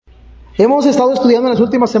Hemos estado estudiando en las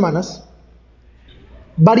últimas semanas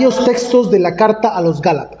varios textos de la carta a los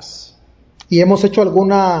Gálatas y hemos hecho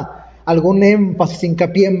algún énfasis,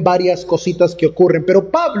 hincapié en varias cositas que ocurren.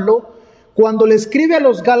 Pero Pablo, cuando le escribe a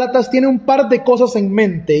los Gálatas, tiene un par de cosas en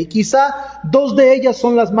mente y quizá dos de ellas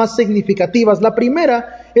son las más significativas. La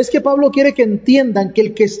primera es que Pablo quiere que entiendan que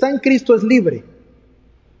el que está en Cristo es libre.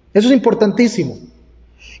 Eso es importantísimo.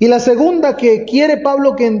 Y la segunda que quiere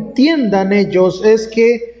Pablo que entiendan ellos es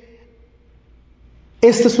que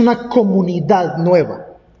esta es una comunidad nueva,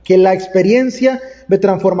 que la experiencia de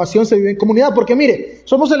transformación se vive en comunidad. Porque mire,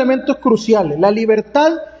 somos elementos cruciales. La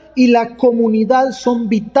libertad y la comunidad son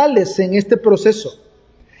vitales en este proceso.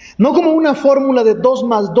 No como una fórmula de 2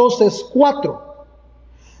 más 2 es 4,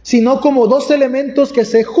 sino como dos elementos que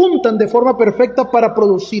se juntan de forma perfecta para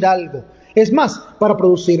producir algo. Es más, para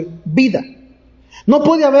producir vida. No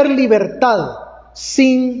puede haber libertad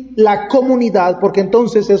sin la comunidad, porque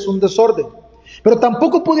entonces es un desorden. Pero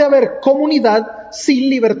tampoco puede haber comunidad sin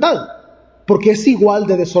libertad, porque es igual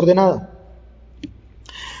de desordenada.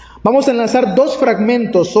 Vamos a enlazar dos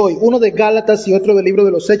fragmentos hoy, uno de Gálatas y otro del libro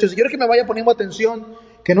de los Hechos. Y quiero que me vaya poniendo atención,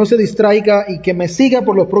 que no se distraiga y que me siga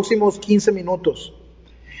por los próximos 15 minutos.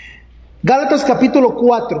 Gálatas capítulo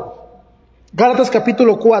 4,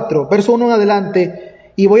 verso 1 en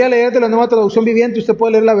adelante. Y voy a leer de la Nueva Traducción Viviente. Usted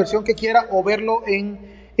puede leer la versión que quiera o verlo en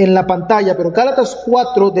la pantalla. Pero Gálatas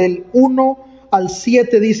 4 del 1 al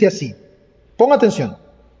 7 dice así. Ponga atención.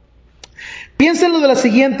 Piénsenlo de la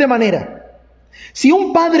siguiente manera. Si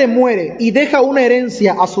un padre muere y deja una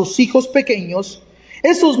herencia a sus hijos pequeños,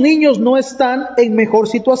 esos niños no están en mejor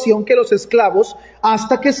situación que los esclavos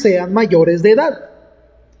hasta que sean mayores de edad.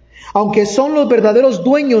 Aunque son los verdaderos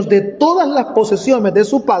dueños de todas las posesiones de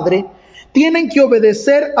su padre, tienen que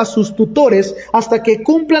obedecer a sus tutores hasta que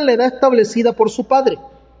cumplan la edad establecida por su padre.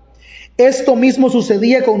 Esto mismo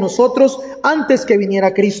sucedía con nosotros antes que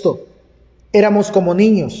viniera Cristo. Éramos como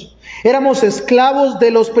niños, éramos esclavos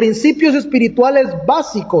de los principios espirituales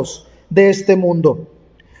básicos de este mundo.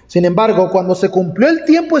 Sin embargo, cuando se cumplió el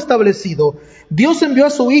tiempo establecido, Dios envió a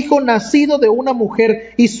su Hijo nacido de una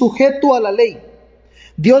mujer y sujeto a la ley.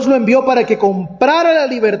 Dios lo envió para que comprara la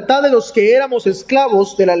libertad de los que éramos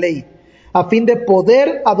esclavos de la ley, a fin de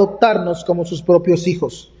poder adoptarnos como sus propios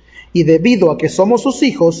hijos. Y debido a que somos sus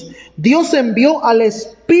hijos, Dios envió al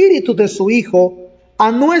Espíritu de su Hijo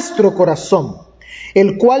a nuestro corazón,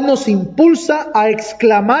 el cual nos impulsa a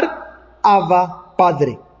exclamar: Abba,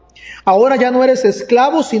 Padre. Ahora ya no eres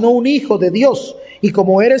esclavo, sino un hijo de Dios. Y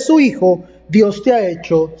como eres su hijo, Dios te ha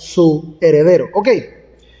hecho su heredero. Ok,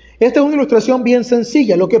 esta es una ilustración bien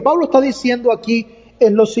sencilla. Lo que Pablo está diciendo aquí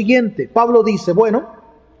es lo siguiente. Pablo dice, bueno,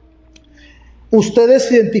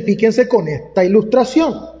 ustedes identifíquense con esta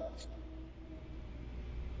ilustración.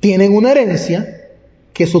 Tienen una herencia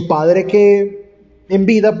que su padre que en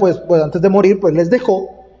vida, pues antes de morir, pues les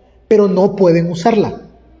dejó, pero no pueden usarla.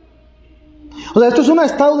 O sea, esto es un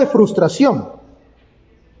estado de frustración.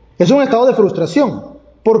 Es un estado de frustración,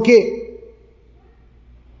 porque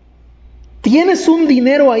tienes un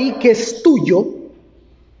dinero ahí que es tuyo,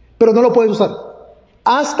 pero no lo puedes usar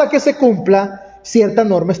hasta que se cumpla cierta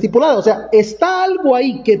norma estipulada. O sea, está algo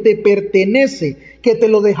ahí que te pertenece, que te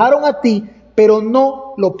lo dejaron a ti, pero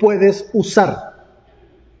no lo puedes usar.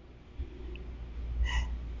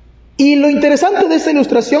 Y lo interesante de esta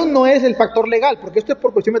ilustración no es el factor legal, porque esto es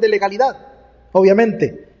por cuestiones de legalidad,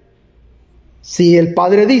 obviamente. Si el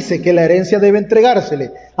padre dice que la herencia debe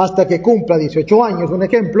entregársele hasta que cumpla 18 años, un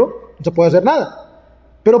ejemplo, no se puede hacer nada.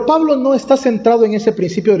 Pero Pablo no está centrado en ese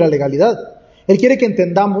principio de la legalidad. Él quiere que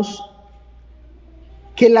entendamos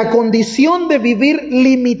que la condición de vivir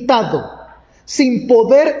limitado, sin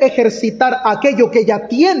poder ejercitar aquello que ya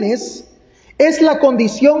tienes, es la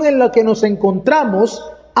condición en la que nos encontramos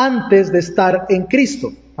antes de estar en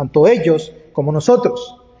Cristo, tanto ellos como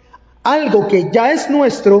nosotros. Algo que ya es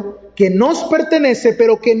nuestro, que nos pertenece,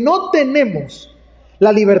 pero que no tenemos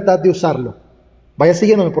la libertad de usarlo. Vaya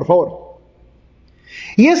siguiéndome, por favor.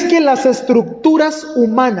 Y es que las estructuras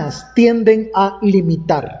humanas tienden a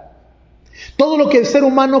limitar. Todo lo que el ser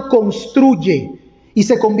humano construye y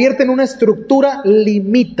se convierte en una estructura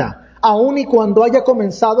limita, aun y cuando haya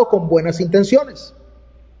comenzado con buenas intenciones.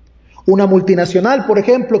 Una multinacional, por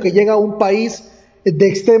ejemplo, que llega a un país de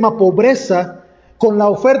extrema pobreza con la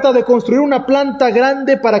oferta de construir una planta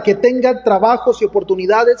grande para que tenga trabajos y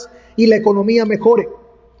oportunidades y la economía mejore.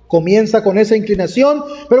 Comienza con esa inclinación,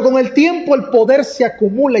 pero con el tiempo el poder se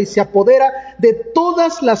acumula y se apodera de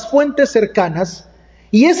todas las fuentes cercanas,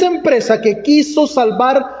 y esa empresa que quiso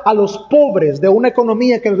salvar a los pobres de una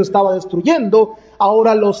economía que los estaba destruyendo,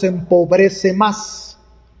 ahora los empobrece más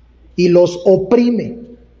y los oprime.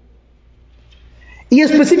 Y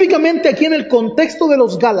específicamente aquí en el contexto de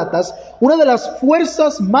los Gálatas, una de las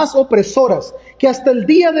fuerzas más opresoras que hasta el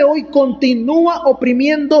día de hoy continúa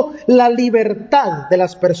oprimiendo la libertad de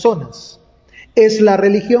las personas es la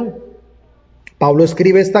religión. Pablo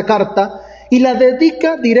escribe esta carta y la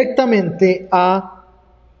dedica directamente a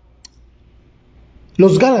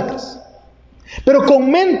los Gálatas, pero con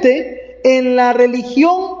mente en la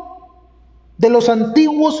religión de los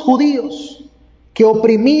antiguos judíos, que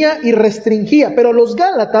oprimía y restringía. Pero los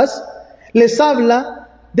Gálatas les habla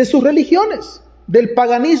de sus religiones, del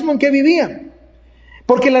paganismo en que vivían.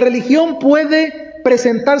 Porque la religión puede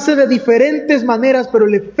presentarse de diferentes maneras, pero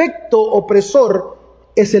el efecto opresor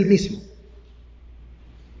es el mismo.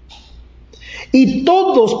 Y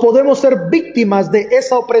todos podemos ser víctimas de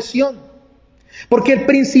esa opresión. Porque el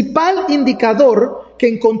principal indicador que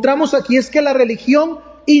encontramos aquí es que la religión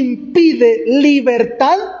impide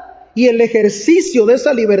libertad y el ejercicio de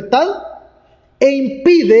esa libertad, e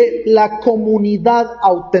impide la comunidad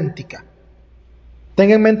auténtica.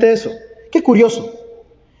 Tengan en mente eso. Qué curioso,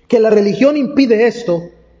 que la religión impide esto,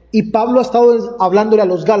 y Pablo ha estado hablándole a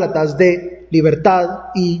los Gálatas de libertad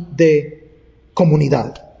y de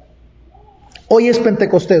comunidad. Hoy es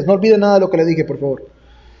Pentecostés, no olviden nada de lo que le dije, por favor.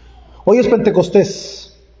 Hoy es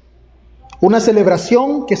Pentecostés, una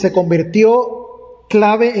celebración que se convirtió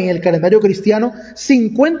clave en el calendario cristiano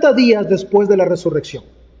 50 días después de la resurrección.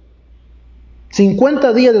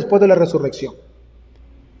 50 días después de la resurrección.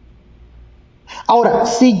 Ahora,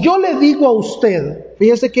 si yo le digo a usted,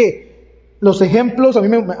 fíjese que los ejemplos, a mí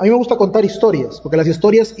me gusta contar historias, porque las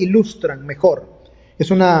historias ilustran mejor.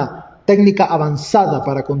 Es una técnica avanzada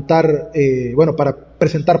para contar, para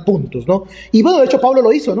presentar puntos, ¿no? Y bueno, de hecho Pablo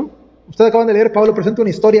lo hizo, ¿no? Ustedes acaban de leer, Pablo presenta una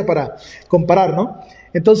historia para comparar, ¿no?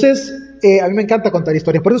 Entonces, a mí me encanta contar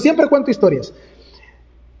historias, por eso siempre cuento historias.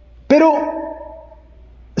 Pero,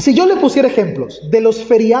 si yo le pusiera ejemplos de los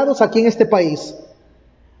feriados aquí en este país,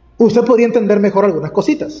 usted podría entender mejor algunas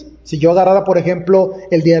cositas. Si yo agarrara, por ejemplo,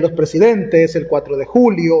 el Día de los Presidentes, el 4 de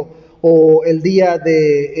julio, o el día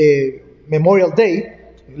de Memorial Day,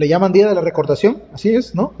 le llaman Día de la Recordación, así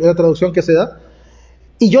es, ¿no? Es la traducción que se da.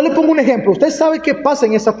 Y yo le pongo un ejemplo. Usted sabe qué pasa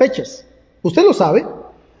en esas fechas. Usted lo sabe.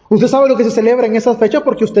 Usted sabe lo que se celebra en esas fechas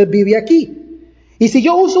porque usted vive aquí. Y si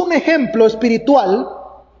yo uso un ejemplo espiritual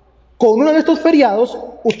con uno de estos feriados,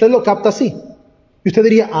 usted lo capta así. Y usted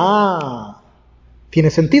diría,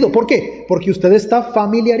 tiene sentido. ¿Por qué? Porque usted está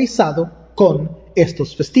familiarizado con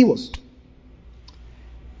estos festivos.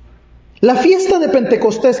 La fiesta de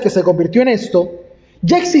Pentecostés, que se convirtió en esto,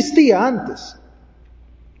 ya existía antes.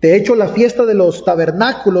 De hecho, la fiesta de los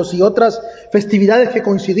tabernáculos y otras festividades que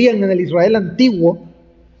coincidían en el Israel antiguo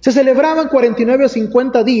se celebraban 49 o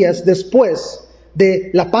 50 días después de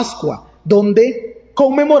la Pascua, donde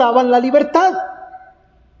conmemoraban la libertad.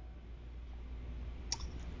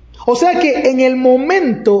 O sea que en el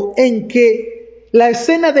momento en que la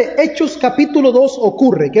escena de Hechos capítulo 2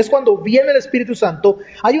 ocurre, que es cuando viene el Espíritu Santo,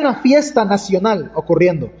 hay una fiesta nacional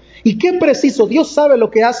ocurriendo. Y qué preciso, Dios sabe lo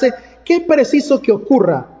que hace, qué preciso que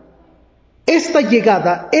ocurra esta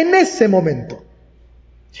llegada en ese momento.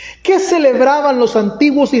 ¿Qué celebraban los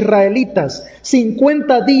antiguos israelitas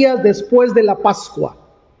 50 días después de la Pascua?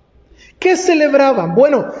 ¿Qué celebraban?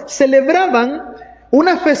 Bueno, celebraban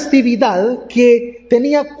una festividad que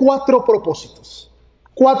tenía 4 propósitos.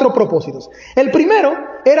 4 propósitos. El primero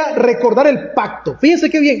era recordar el pacto. Fíjense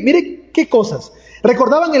qué bien, mire qué cosas.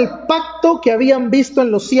 Recordaban el pacto que habían visto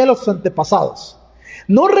en los cielos sus antepasados.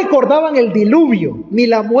 No recordaban el diluvio, ni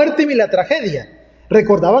la muerte, ni la tragedia.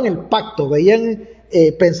 Recordaban el pacto, veían,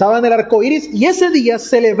 pensaban en el arco iris, y ese día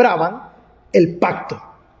celebraban el pacto.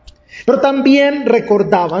 Pero también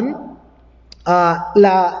recordaban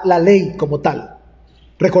la ley como tal.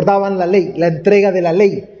 Recordaban la ley, la entrega de la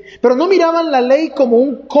ley. Pero no miraban la ley como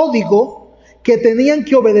un código que tenían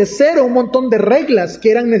que obedecer a un montón de reglas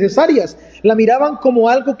que eran necesarias. La miraban como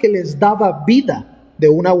algo que les daba vida de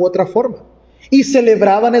una u otra forma. Y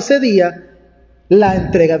celebraban ese día la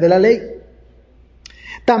entrega de la ley.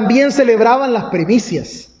 También celebraban las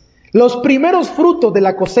primicias, los primeros frutos de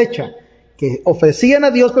la cosecha que ofrecían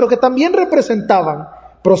a Dios, pero que también representaban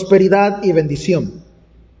prosperidad y bendición.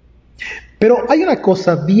 Pero hay una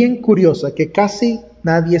cosa bien curiosa que casi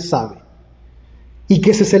nadie sabe y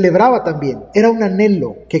que se celebraba también. Era un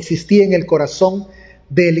anhelo que existía en el corazón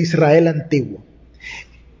del Israel antiguo.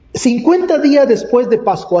 50 días después de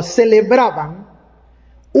Pascua celebraban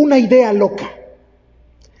una idea loca,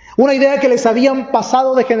 una idea que les habían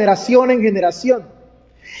pasado de generación en generación.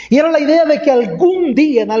 Y era la idea de que algún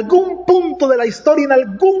día, en algún punto de la historia, en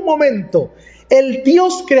algún momento, el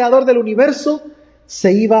Dios creador del universo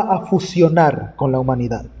se iba a fusionar con la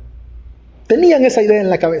humanidad. Tenían esa idea en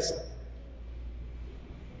la cabeza.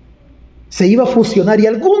 Se iba a fusionar y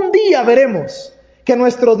algún día veremos que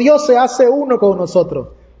nuestro Dios se hace uno con nosotros.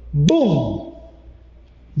 ¡Bum!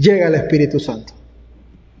 Llega el Espíritu Santo.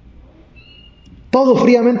 Todo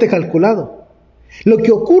fríamente calculado. Lo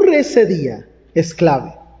que ocurre ese día es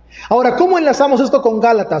clave. Ahora, ¿cómo enlazamos esto con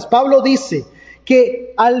Gálatas? Pablo dice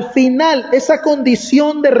que al final esa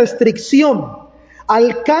condición de restricción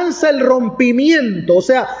alcanza el rompimiento, o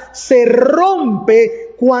sea, se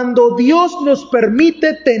rompe cuando Dios nos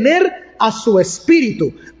permite tener a su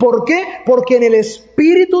Espíritu. ¿Por qué? Porque en el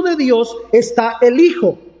Espíritu de Dios está el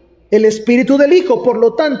Hijo, el Espíritu del Hijo. Por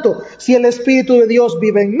lo tanto, si el Espíritu de Dios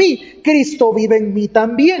vive en mí, Cristo vive en mí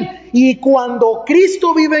también. Y cuando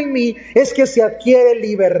Cristo vive en mí, es que se adquiere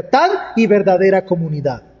libertad y verdadera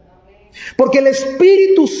comunidad. Porque el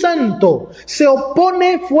Espíritu Santo se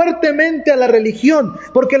opone fuertemente a la religión,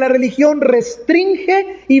 porque la religión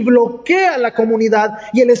restringe y bloquea la comunidad,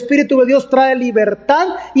 y el Espíritu de Dios trae libertad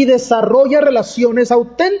y desarrolla relaciones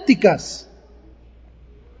auténticas.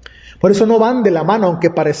 Por eso no van de la mano, aunque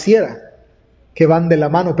pareciera que van de la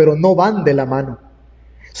mano, pero no van de la mano.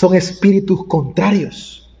 Son espíritus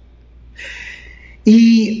contrarios.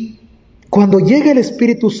 Y cuando llega el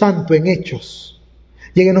Espíritu Santo en Hechos,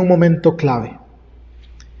 llega en un momento clave.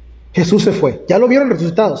 Jesús se fue. Ya lo vieron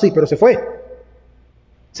resucitado, sí, pero se fue.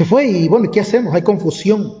 Se fue y bueno, ¿qué hacemos? Hay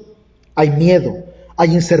confusión, hay miedo,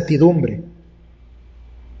 hay incertidumbre.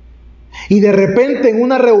 Y de repente en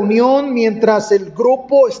una reunión, mientras el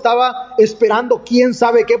grupo estaba esperando quién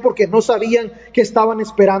sabe qué, porque no sabían qué estaban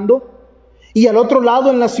esperando, y al otro lado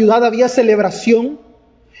en la ciudad había celebración,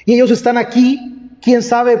 y ellos están aquí, quién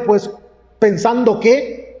sabe, pues pensando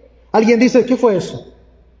qué. Alguien dice, ¿qué fue eso?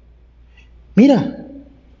 Mira,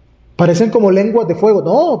 parecen como lenguas de fuego.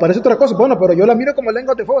 No, parece otra cosa. Bueno, pero yo las miro como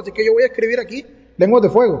lenguas de fuego, así que yo voy a escribir aquí lenguas de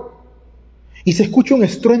fuego. Y se escucha un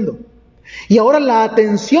estruendo. Y ahora la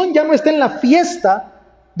atención ya no está en la fiesta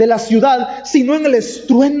de la ciudad, sino en el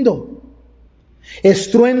estruendo.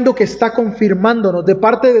 Estruendo que está confirmándonos de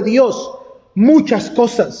parte de Dios muchas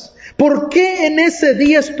cosas. ¿Por qué en ese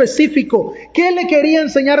día específico? ¿Qué le quería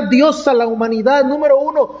enseñar Dios a la humanidad? Número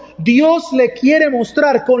uno, Dios le quiere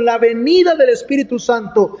mostrar con la venida del Espíritu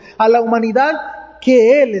Santo a la humanidad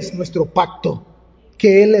que Él es nuestro pacto,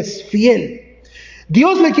 que Él es fiel.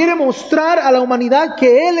 Dios le quiere mostrar a la humanidad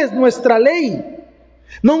que Él es nuestra ley.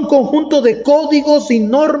 No un conjunto de códigos y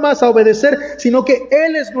normas a obedecer, sino que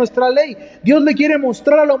Él es nuestra ley. Dios le quiere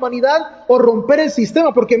mostrar a la humanidad o romper el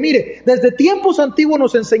sistema, porque mire, desde tiempos antiguos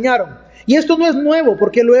nos enseñaron, y esto no es nuevo,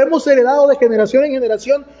 porque lo hemos heredado de generación en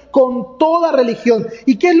generación con toda religión.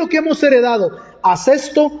 ¿Y qué es lo que hemos heredado? Haz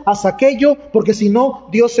esto, haz aquello, porque si no,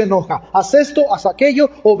 Dios se enoja. Haz esto, haz aquello,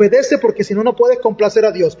 obedece, porque si no, no puedes complacer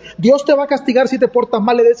a Dios. Dios te va a castigar si te portas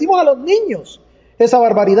mal. Le decimos a los niños esa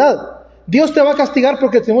barbaridad. Dios te va a castigar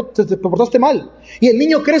porque te portaste mal. Y el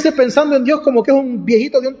niño crece pensando en Dios como que es un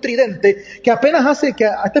viejito de un tridente que apenas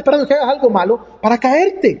está esperando que hagas algo malo para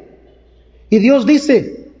caerte. Y Dios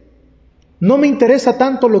dice, no me interesa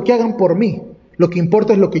tanto lo que hagan por mí, lo que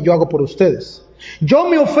importa es lo que yo hago por ustedes. Yo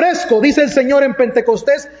me ofrezco, dice el Señor en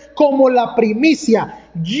Pentecostés, como la primicia.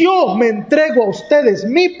 Yo me entrego a ustedes,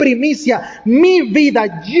 mi primicia, mi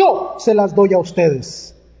vida, yo se las doy a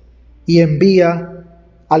ustedes. Y envía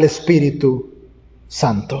al Espíritu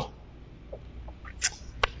Santo.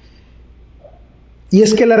 Y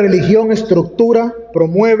es que la religión estructura,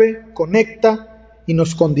 promueve, conecta y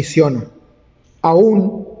nos condiciona,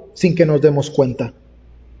 aún sin que nos demos cuenta.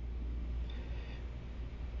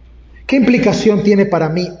 ¿Qué implicación tiene para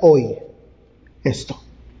mí hoy esto?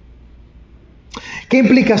 ¿Qué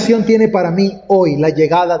implicación tiene para mí hoy la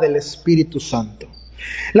llegada del Espíritu Santo?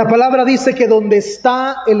 La palabra dice que donde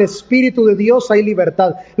está el Espíritu de Dios hay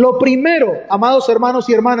libertad. Lo primero, amados hermanos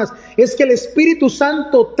y hermanas, es que el Espíritu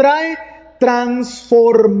Santo trae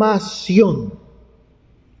transformación.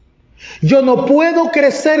 Yo no puedo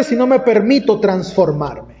crecer si no me permito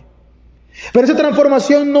transformarme. Pero esa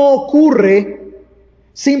transformación no ocurre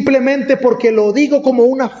simplemente porque lo digo como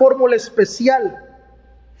una fórmula especial.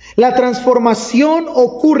 La transformación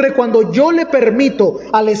ocurre cuando yo le permito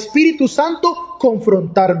al Espíritu Santo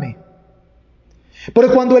confrontarme.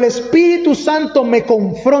 Pero cuando el Espíritu Santo me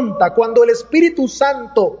confronta, cuando el Espíritu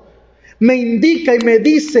Santo me indica y me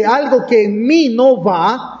dice algo que en mí no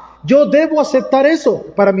va, yo debo aceptar eso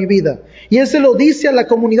para mi vida. Y Él se lo dice a la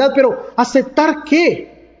comunidad, pero ¿aceptar qué?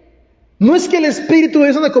 No es que el Espíritu de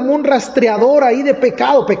Dios ande como un rastreador ahí de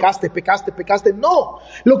pecado, pecaste. No,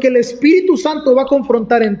 lo que el Espíritu Santo va a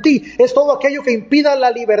confrontar en ti es todo aquello que impida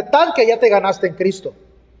la libertad que ya te ganaste en Cristo.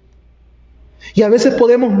 Y a veces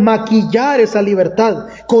podemos maquillar esa libertad,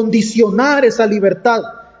 condicionar esa libertad.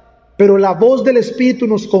 Pero la voz del Espíritu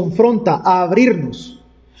nos confronta a abrirnos,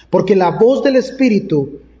 porque la voz del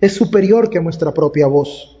Espíritu es superior que nuestra propia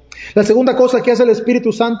voz. La segunda cosa que hace el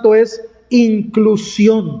Espíritu Santo es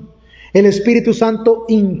inclusión. El Espíritu Santo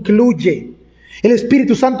incluye. El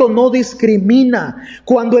Espíritu Santo no discrimina.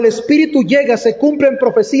 Cuando el Espíritu llega, se cumplen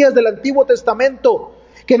profecías del Antiguo Testamento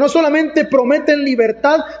que no solamente prometen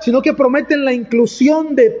libertad, sino que prometen la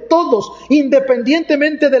inclusión de todos,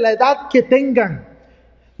 independientemente de la edad que tengan.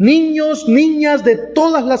 Niños, niñas de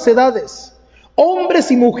todas las edades,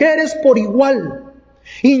 hombres y mujeres por igual,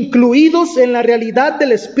 incluidos en la realidad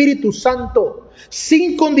del Espíritu Santo,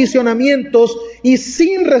 sin condicionamientos y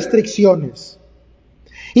sin restricciones.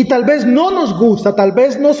 Y tal vez no nos gusta, tal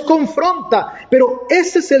vez nos confronta, pero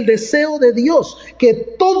ese es el deseo de Dios,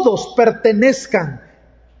 que todos pertenezcan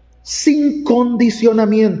sin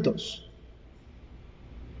condicionamientos.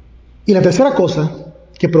 Y la tercera cosa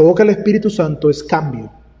que provoca el Espíritu Santo es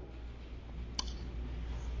cambio.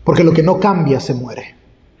 Porque lo que no cambia se muere.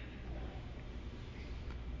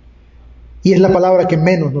 Y es la palabra que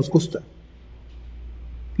menos nos gusta.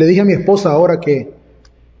 Le dije a mi esposa ahora que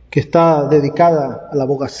está dedicada a la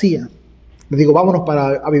abogacía. Le digo, vámonos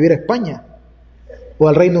a vivir a España o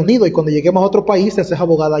al Reino Unido, y cuando lleguemos a otro país te haces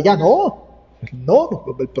abogada allá. No,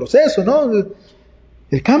 el proceso, no,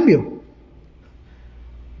 el cambio.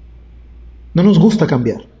 No nos gusta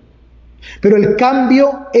cambiar. Pero el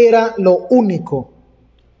cambio era lo único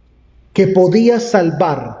que podía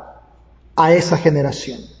salvar a esa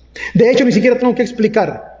generación. De hecho, ni siquiera tengo que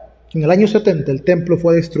explicar que en el año 70 el templo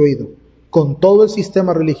fue destruido con todo el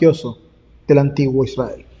sistema religioso del antiguo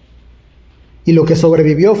Israel. Y lo que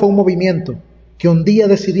sobrevivió fue un movimiento que un día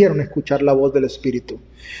decidieron escuchar la voz del Espíritu.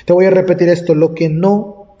 Te voy a repetir esto: lo que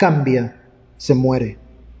no cambia se muere.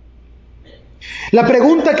 La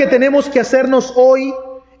pregunta que tenemos que hacernos hoy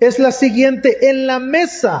es la siguiente: en la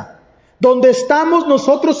mesa donde estamos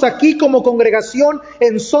nosotros aquí como congregación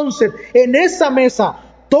en Sunset, en esa mesa,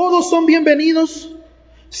 ¿todos son bienvenidos?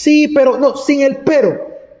 Sí, pero no, sin el pero.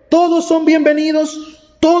 Todos son bienvenidos,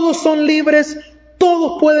 todos son libres,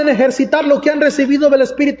 todos pueden ejercitar lo que han recibido del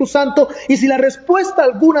Espíritu Santo. Y si la respuesta a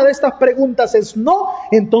alguna de estas preguntas es no,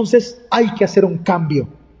 entonces hay que hacer un cambio.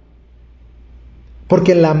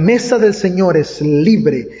 Porque la mesa del Señor es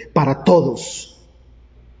libre para todos.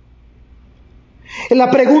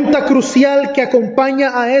 La pregunta crucial que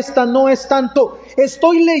acompaña a esta no es tanto,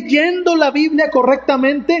 ¿estoy leyendo la Biblia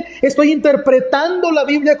correctamente? ¿Estoy interpretando la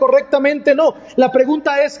Biblia correctamente? No, la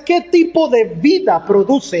pregunta es, ¿qué tipo de vida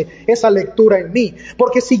produce esa lectura en mí?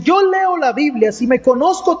 Porque si yo leo la Biblia, si me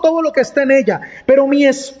conozco todo lo que está en ella, pero mi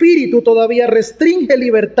espíritu todavía restringe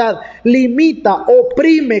libertad, limita,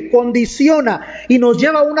 oprime, condiciona y nos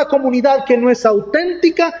lleva a una comunidad que no es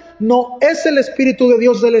auténtica, no es el Espíritu de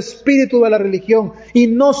Dios, del espíritu de la religión, y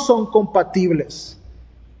no son compatibles.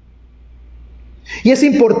 Y es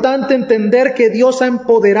importante entender que Dios ha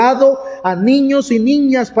empoderado a niños y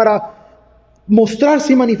niñas para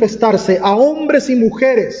mostrarse y manifestarse, a hombres y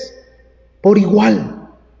mujeres por igual.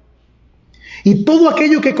 Y todo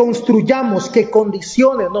aquello que construyamos, que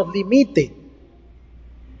condicione, nos limite,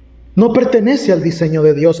 no pertenece al diseño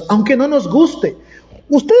de Dios, aunque no nos guste.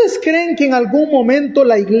 ¿Ustedes creen que en algún momento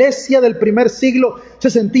la iglesia del primer siglo se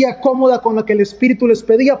sentía cómoda con lo que el Espíritu les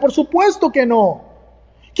pedía? Por supuesto que no.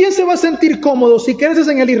 ¿Quién se va a sentir cómodo si creces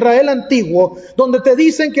en el Israel antiguo, donde te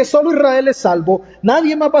dicen que solo Israel es salvo,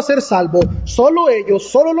 nadie más va a ser salvo, solo ellos,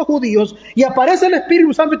 solo los judíos, y aparece el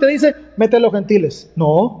Espíritu Santo y te dice, mete a los gentiles?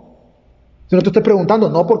 No. Si no te estoy preguntando,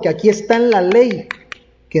 no, porque aquí está en la ley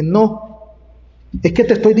que no. Es que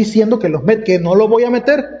te estoy diciendo que que no lo voy a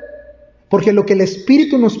meter. Porque lo que el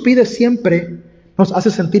Espíritu nos pide siempre nos hace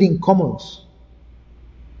sentir incómodos.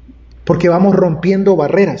 Porque vamos rompiendo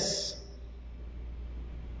barreras.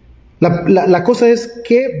 La cosa es,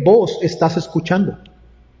 ¿qué voz estás escuchando?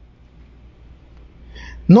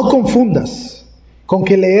 No confundas con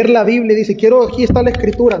que leer la Biblia y dice, aquí está la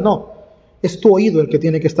Escritura. No, es tu oído el que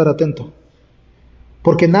tiene que estar atento.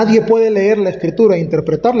 Porque nadie puede leer la Escritura e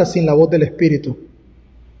interpretarla sin la voz del Espíritu.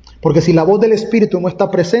 Porque si la voz del Espíritu no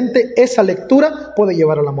está presente, esa lectura puede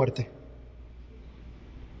llevar a la muerte.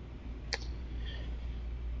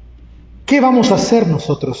 ¿Qué vamos a hacer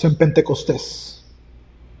nosotros en Pentecostés?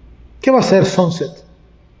 ¿Qué va a hacer Sunset?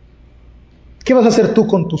 ¿Qué vas a hacer tú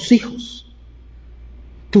con tus hijos?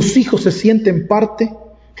 ¿Tus hijos se sienten parte?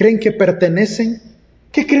 ¿Creen que pertenecen?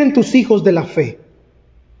 ¿Qué creen tus hijos de la fe?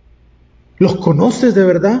 ¿Los conoces de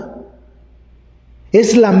verdad?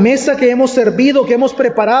 Es la mesa que hemos servido, que hemos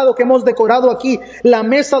preparado, que hemos decorado aquí, la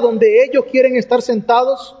mesa donde ellos quieren estar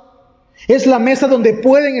sentados. Es la mesa donde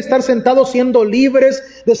pueden estar sentados siendo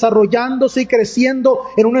libres, desarrollándose y creciendo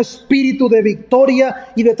en un espíritu de victoria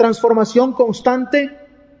y de transformación constante.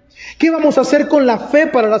 ¿Qué vamos a hacer con la fe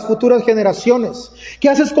para las futuras generaciones? ¿Qué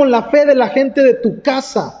haces con la fe de la gente de tu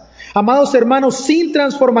casa? Amados hermanos, sin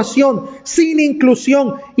transformación, sin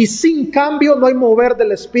inclusión y sin cambio no hay mover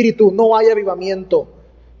del espíritu, no hay avivamiento.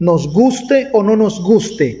 Nos guste o no nos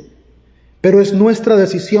guste, pero es nuestra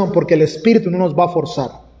decisión porque el espíritu no nos va a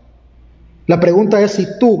forzar. La pregunta es si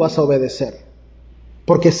tú vas a obedecer,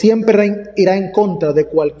 porque siempre irá en contra de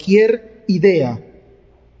cualquier idea,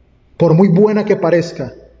 por muy buena que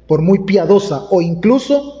parezca, por muy piadosa o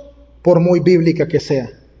incluso por muy bíblica que sea.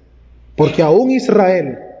 Porque aún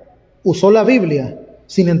Israel usó la Biblia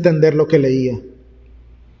sin entender lo que leía.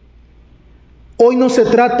 Hoy no se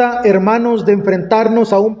trata, hermanos, de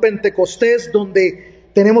enfrentarnos a un Pentecostés donde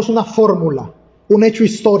tenemos una fórmula, un hecho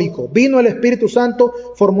histórico. Vino el Espíritu Santo,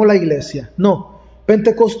 formó la iglesia. No,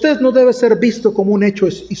 Pentecostés no debe ser visto como un hecho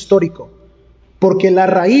histórico, porque la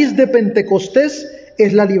raíz de Pentecostés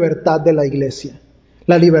es la libertad de la iglesia,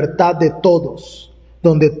 la libertad de todos,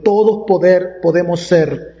 donde todos podemos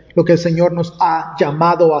ser lo que el Señor nos ha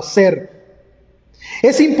llamado a ser.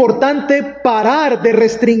 Es importante parar de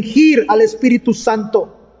restringir al Espíritu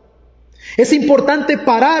Santo. Es importante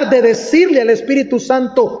parar de decirle al Espíritu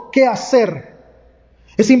Santo qué hacer.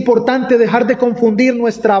 Es importante dejar de confundir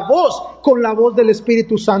nuestra voz con la voz del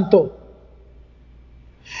Espíritu Santo.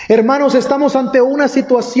 Hermanos, estamos ante una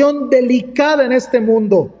situación delicada en este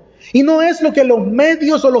mundo. Y no es lo que los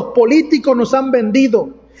medios o los políticos nos han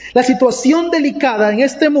vendido. La situación delicada en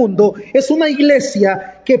este mundo es una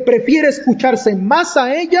iglesia que prefiere escucharse más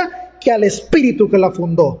a ella que al Espíritu que la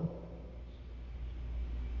fundó.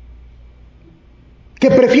 Que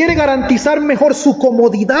prefiere garantizar mejor su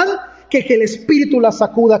comodidad que el Espíritu la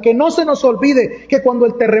sacuda. Que no se nos olvide que cuando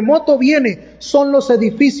el terremoto viene, son los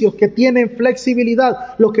edificios que tienen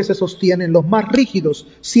flexibilidad los que se sostienen. Los más rígidos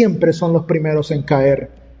siempre son los primeros en caer.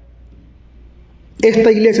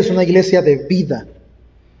 Esta iglesia es una iglesia de vida,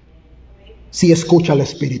 si escucha al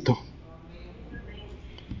Espíritu.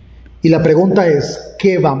 Y la pregunta es,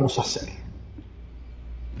 ¿qué vamos a hacer?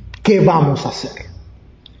 ¿Qué vamos a hacer?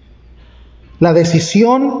 La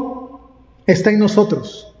decisión está en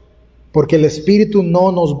nosotros, porque el Espíritu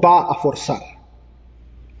no nos va a forzar.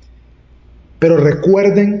 Pero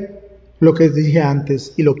recuerden lo que dije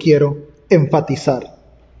antes y lo quiero enfatizar.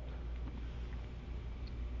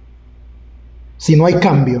 Si no hay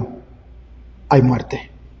cambio, hay muerte.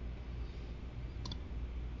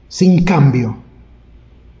 Sin cambio,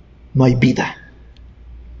 no hay vida.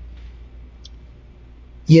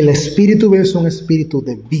 Y el Espíritu es un espíritu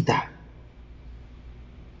de vida.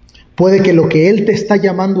 Puede que lo que Él te está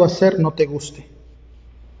llamando a hacer no te guste,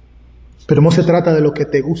 pero no se trata de lo que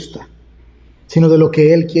te gusta, sino de lo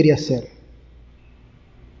que Él quiere hacer.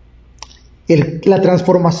 La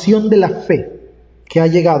transformación de la fe que ha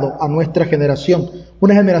llegado a nuestra generación,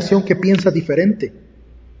 una generación que piensa diferente,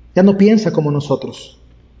 ya no piensa como nosotros.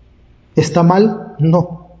 ¿Está mal?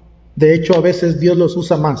 No. De hecho, a veces Dios los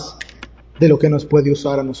usa más de lo que nos puede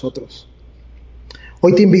usar a nosotros.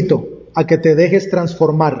 Hoy te invito a que te dejes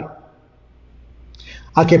transformar,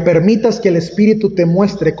 a que permitas que el Espíritu te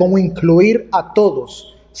muestre cómo incluir a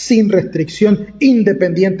todos sin restricción,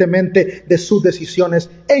 independientemente de sus decisiones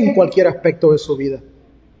en cualquier aspecto de su vida.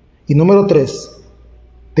 Y número 3,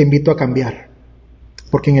 te invito a cambiar,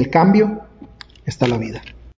 porque en el cambio está la vida.